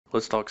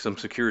Let's talk some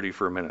security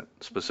for a minute,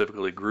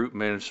 specifically group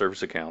managed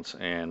service accounts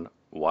and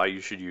why you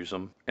should use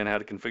them and how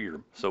to configure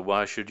them. So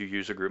why should you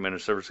use a group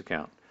managed service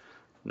account?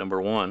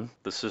 Number one,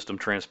 the system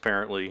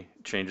transparently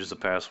changes the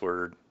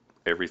password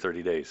every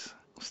 30 days.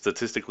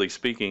 Statistically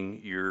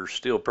speaking, you're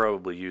still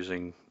probably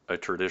using a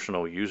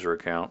traditional user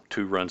account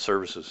to run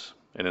services.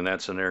 And in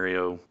that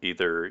scenario,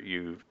 either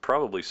you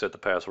probably set the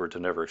password to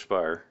never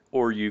expire,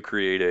 or you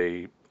create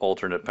a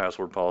alternate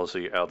password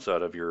policy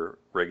outside of your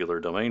regular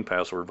domain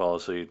password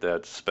policy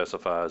that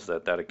specifies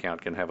that that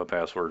account can have a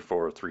password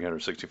for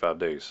 365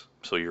 days.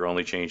 So you're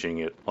only changing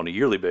it on a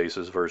yearly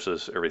basis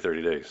versus every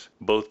 30 days.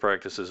 Both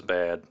practices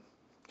bad.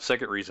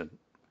 Second reason,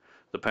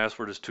 the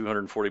password is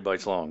 240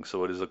 bytes long,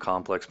 so it is a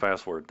complex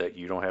password that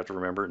you don't have to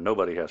remember,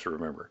 nobody has to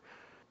remember.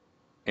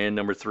 And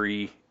number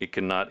three, it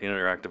cannot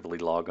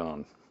interactively log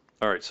on.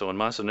 All right, so in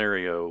my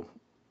scenario,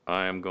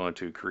 I am going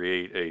to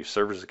create a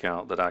service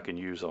account that I can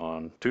use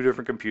on two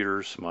different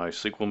computers, my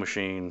SQL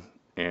machine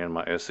and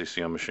my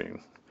SCCM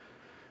machine.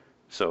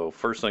 So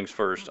first things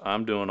first,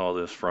 I'm doing all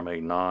this from a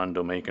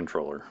non-domain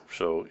controller.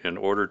 So in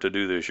order to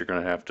do this, you're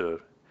going to have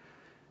to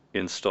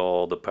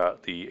install the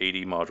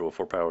AD module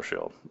for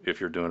PowerShell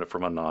if you're doing it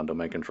from a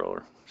non-domain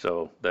controller.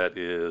 So that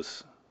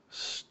is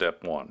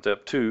step one.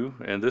 Step two,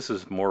 and this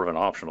is more of an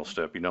optional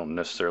step, you don't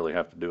necessarily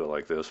have to do it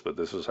like this, but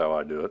this is how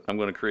I do it. I'm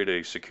going to create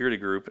a security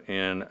group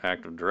in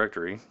Active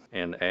Directory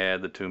and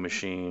add the two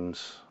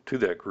machines to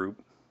that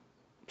group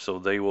so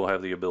they will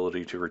have the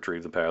ability to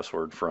retrieve the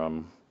password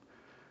from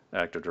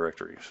Active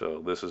Directory.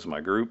 So this is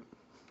my group,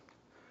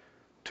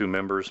 two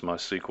members, my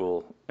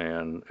SQL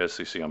and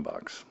SCCM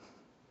box.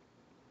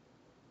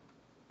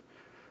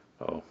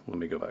 Oh, let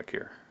me go back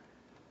here.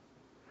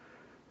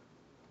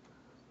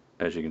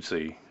 As you can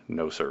see,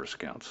 no service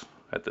accounts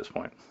at this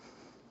point.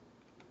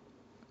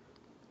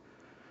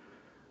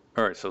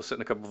 All right, so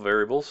setting a couple of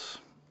variables.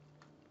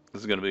 This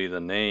is going to be the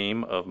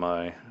name of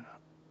my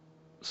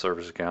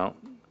service account.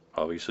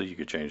 Obviously, you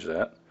could change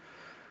that.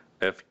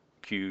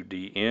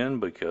 FQDN,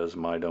 because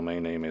my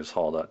domain name is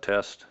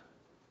hall.test.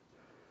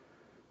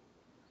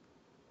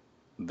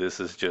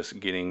 This is just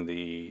getting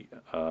the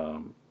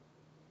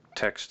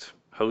text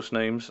host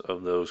names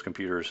of those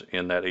computers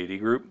in that AD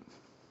group.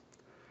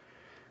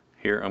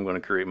 Here I'm going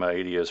to create my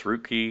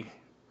add-kdsrootkey,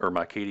 or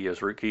my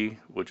kdsrootkey,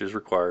 which is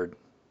required.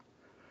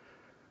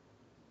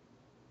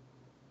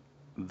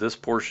 This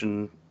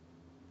portion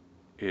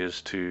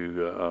is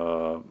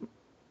to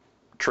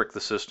trick the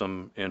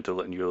system into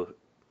letting you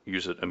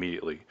use it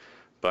immediately.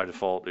 By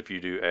default, if you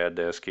do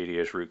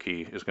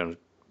add-kdsrootkey, it's going to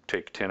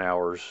take 10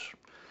 hours.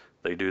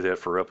 They do that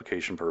for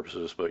replication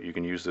purposes, but you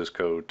can use this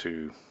code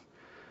to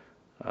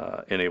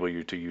enable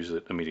you to use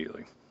it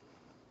immediately.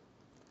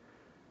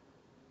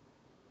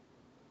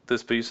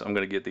 This piece, I'm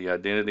going to get the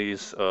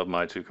identities of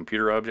my two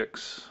computer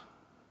objects,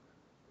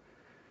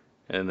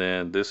 and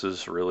then this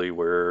is really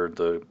where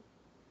the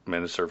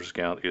managed service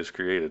account is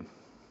created.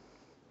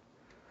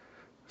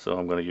 So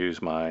I'm going to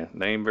use my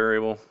name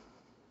variable,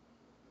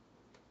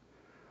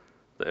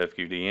 the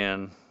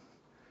FQDN,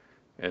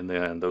 and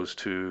then those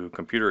two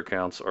computer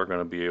accounts are going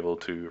to be able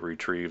to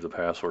retrieve the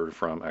password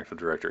from Active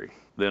Directory.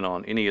 Then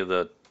on any of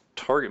the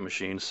target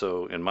machines,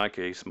 so in my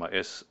case, my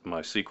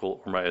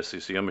SQL or my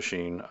SCCM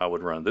machine, I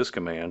would run this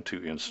command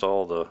to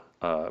install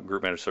the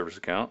group managed service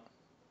account,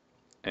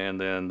 and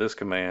then this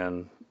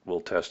command will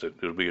test it.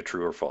 It'll be a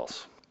true or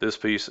false. This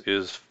piece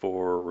is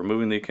for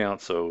removing the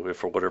account, so if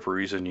for whatever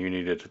reason you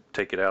needed to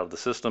take it out of the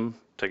system,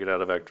 take it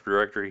out of Active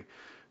Directory,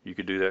 you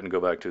could do that and go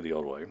back to the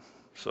old way.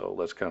 So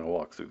let's kind of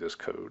walk through this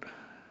code.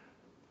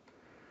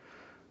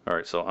 All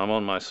right, so I'm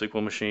on my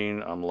SQL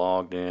machine. I'm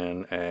logged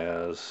in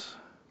as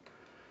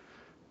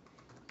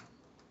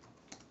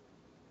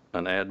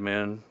an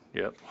admin.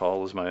 Yep,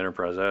 Hall is my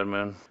enterprise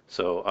admin.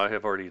 So I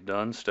have already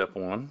done step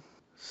one.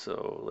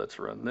 So let's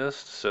run this,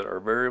 set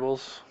our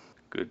variables.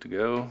 Good to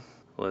go.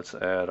 Let's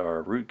add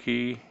our root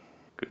key.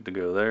 Good to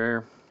go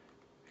there.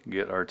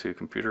 Get our two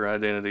computer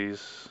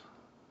identities.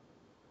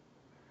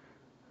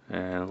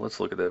 And let's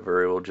look at that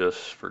variable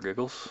just for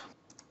giggles.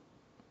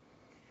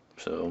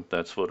 So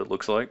that's what it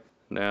looks like.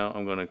 Now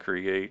I'm going to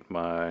create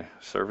my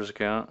service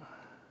account.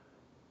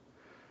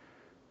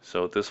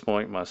 So at this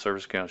point, my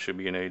service account should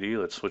be in AD.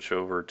 Let's switch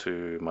over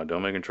to my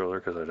domain controller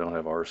because I don't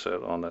have R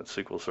set on that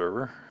SQL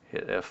server.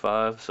 Hit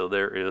F5. So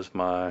there is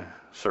my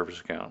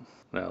service account.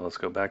 Now let's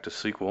go back to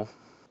SQL.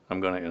 I'm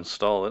going to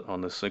install it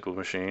on this SQL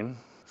machine.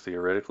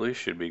 Theoretically,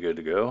 should be good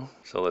to go.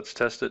 So let's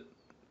test it.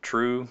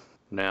 True.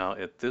 Now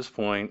at this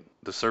point,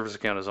 the service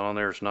account is on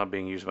there. It's not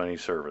being used by any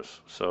service.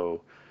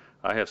 So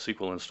I have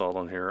SQL installed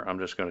on here. I'm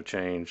just going to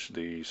change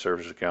the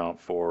service account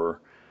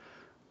for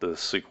the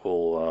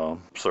SQL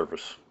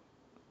service.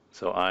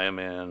 So I am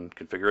in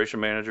Configuration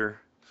Manager.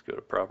 Let's go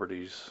to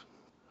Properties.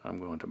 I'm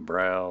going to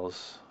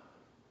Browse.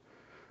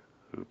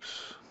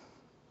 Oops.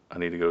 I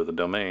need to go to the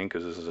domain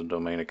because this is a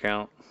domain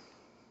account.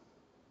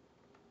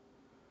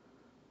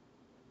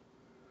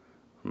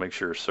 Make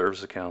sure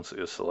Service Accounts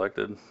is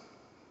selected.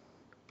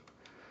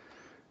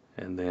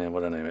 And then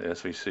what I name it,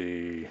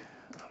 SVC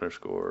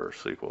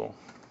 _SQL.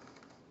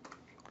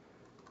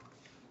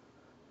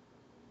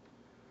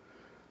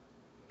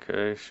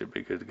 Okay, should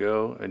be good to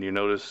go. And you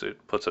notice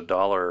it puts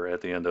 $1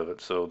 at the end of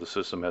it, so the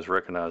system has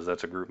recognized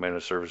that's a group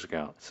managed service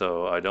account.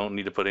 So I don't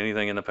need to put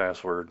anything in the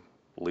password,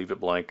 leave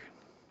it blank.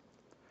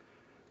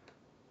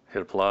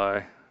 Hit apply.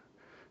 You're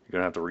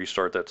gonna have to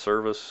restart that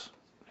service.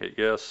 Hit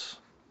yes.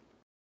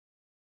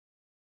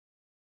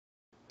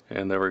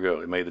 And there we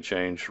go, it made the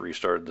change,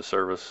 restarted the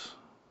service.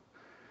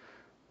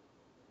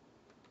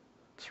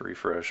 Let's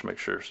refresh, make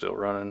sure it's still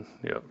running.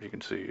 Yep, you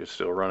can see it's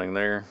still running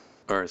there.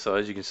 All right, so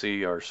as you can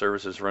see, our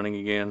service is running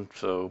again,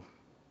 so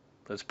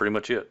that's pretty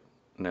much it.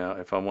 Now,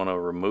 if I want to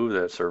remove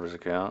that service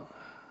account,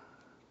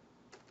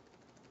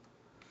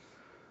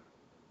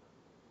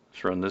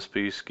 let's run this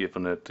piece,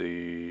 giving it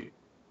the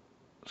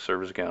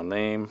service account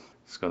name.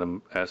 It's going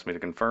to ask me to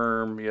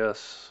confirm,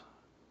 yes.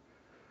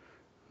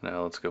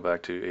 Now let's go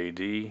back to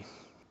AD,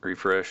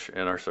 refresh,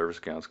 and our service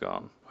account's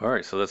gone. All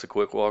right, so that's a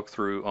quick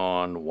walkthrough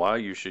on why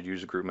you should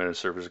use a group managed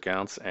service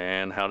accounts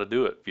and how to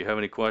do it. If you have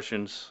any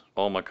questions,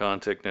 all my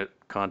contact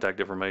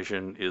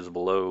information is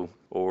below,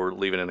 or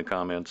leave it in the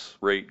comments.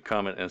 Rate,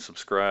 comment, and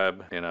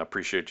subscribe, and I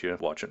appreciate you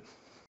watching.